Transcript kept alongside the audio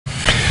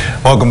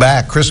Welcome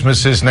back.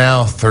 Christmas is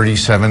now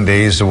 37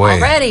 days away.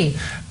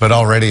 But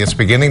already it's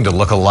beginning to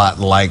look a lot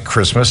like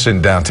Christmas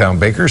in downtown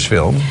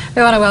Bakersfield.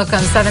 We want to welcome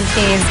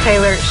 17's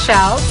Taylor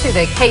Schell to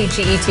the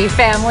KGET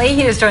family.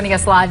 He is joining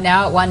us live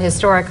now at one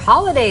historic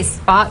holiday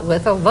spot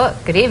with a look.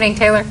 Good evening,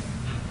 Taylor.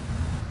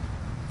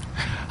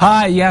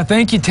 Hi, yeah,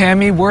 thank you,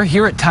 Tammy. We're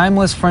here at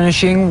Timeless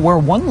Furnishing, where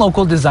one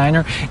local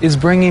designer is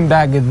bringing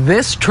back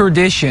this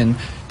tradition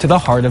to the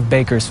heart of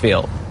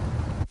Bakersfield.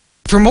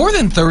 For more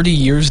than 30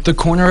 years, the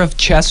corner of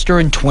Chester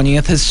and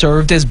 20th has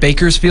served as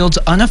Bakersfield's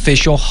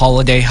unofficial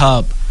holiday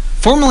hub.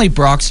 Formerly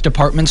Brock's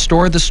department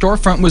store, the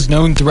storefront was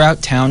known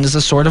throughout town as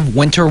a sort of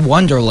winter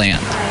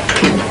wonderland.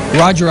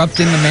 Roger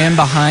Upton, the man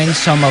behind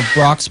some of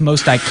Brock's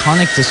most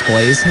iconic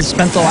displays, has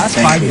spent the last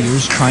 5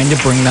 years trying to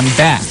bring them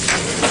back.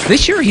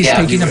 This year, he's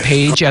taking a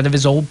page out of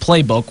his old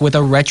playbook with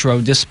a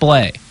retro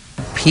display.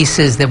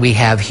 Pieces that we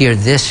have here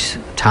this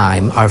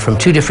time are from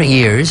 2 different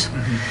years,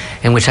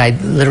 in which I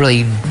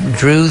literally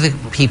drew the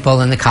people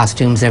and the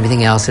costumes and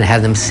everything else and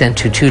had them sent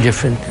to 2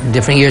 different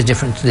years,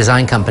 different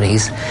design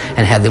companies,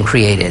 and had them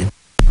created.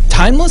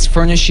 Timeless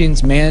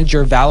Furnishings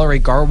manager Valerie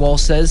Garwal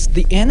says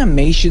the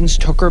animations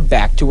took her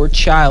back to her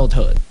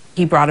childhood.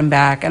 He brought him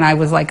back, and I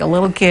was like a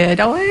little kid.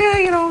 Oh,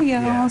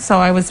 yeah. So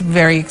I was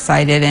very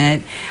excited,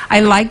 and I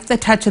liked the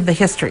touch of the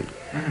history,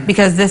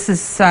 because this is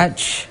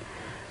such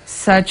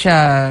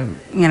a,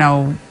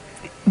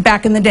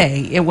 back in the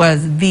day, it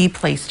was the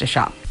place to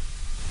shop.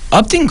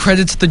 Upton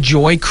credits the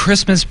joy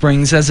Christmas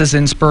brings as his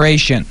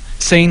inspiration,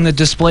 saying the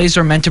displays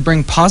are meant to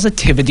bring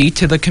positivity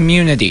to the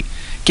community,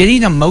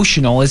 getting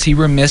emotional as he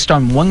reminisced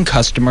on one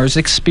customer's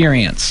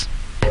experience.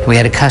 We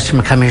had a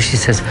customer come here. She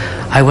says,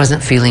 I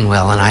wasn't feeling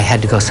well and I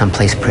had to go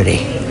someplace pretty.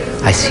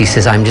 She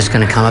says, I'm just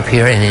going to come up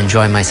here and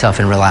enjoy myself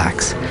and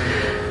relax.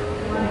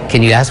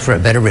 Can you ask for a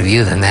better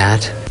review than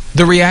that?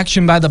 The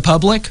reaction by the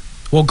public?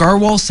 Well,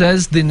 Garwal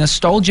says the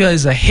nostalgia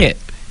is a hit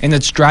and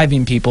it's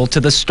driving people to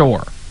the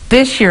store.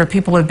 This year,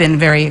 people have been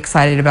very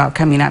excited about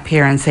coming up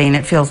here and saying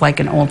it feels like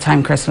an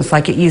old-time Christmas,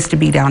 like it used to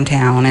be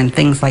downtown and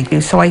things like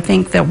this. So I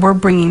think that we're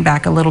bringing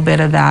back a little bit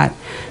of that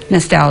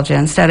nostalgia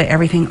instead of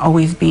everything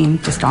always being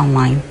just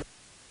online.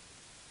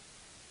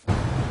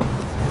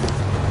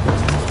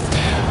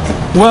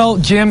 Well,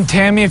 Jim,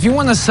 Tammy, if you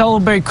want to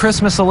celebrate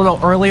Christmas a little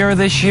earlier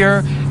this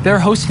year, they're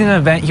hosting an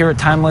event here at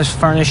Timeless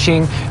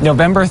Furnishing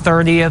November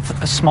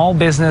 30th, a small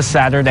business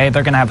Saturday.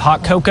 They're going to have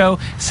hot cocoa,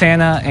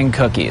 Santa, and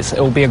cookies.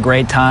 It will be a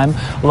great time.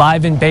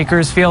 Live in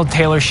Bakersfield,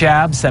 Taylor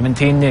Schell,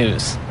 17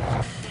 News.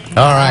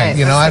 All right,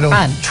 I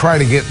don't try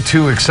to get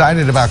too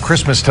excited about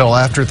Christmas till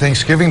after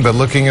Thanksgiving, but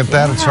looking at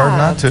that, it's hard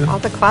not to. All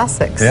the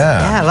classics.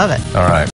 Yeah, I love it. All right.